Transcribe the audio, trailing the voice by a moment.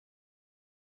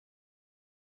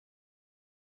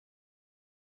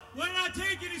We're not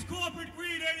taking his corporate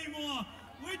greed anymore.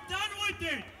 We're done with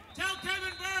it. Tell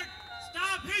Kevin Burke,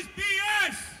 stop his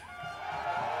BS.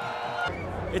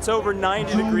 It's over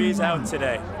 90 degrees out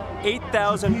today.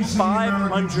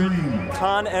 8,500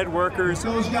 Con Ed workers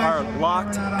are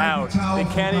locked out. They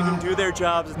can't even do their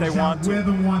jobs if they want to.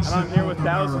 And I'm here with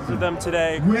thousands of them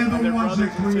today, and their brothers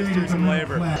and sisters in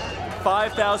labor.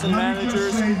 5,000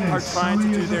 managers are trying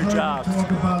to do their jobs,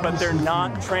 but they're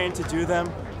not trained to do them,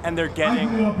 and they're getting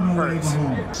hurt.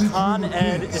 Con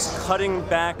Ed is cutting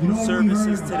back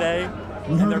services today,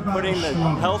 and they're putting the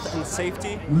health and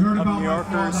safety of New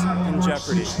Yorkers in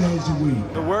jeopardy.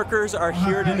 The workers are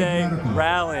here today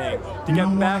rallying to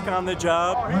get back on the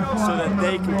job so that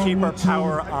they can keep our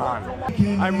power on.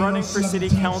 I'm running for city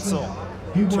council,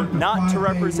 not to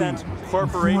represent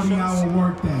corporations,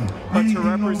 but to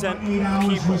represent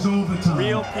people,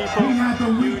 real people,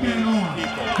 union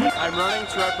people. I'm running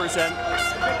to represent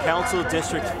Council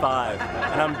District 5,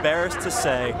 and I'm embarrassed to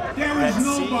say that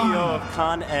CEO of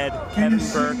Con Ed, Kevin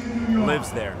Burke,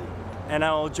 lives there. And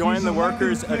I will join the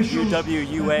workers of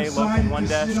UWUA Local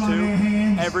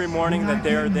 1-2 every morning that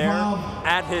they are there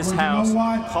at his house,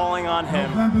 calling on him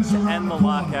to end the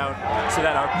lockout so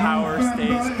that our power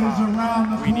stays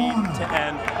on. We need to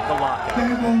end the lockout.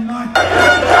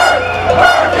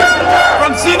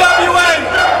 From CWA!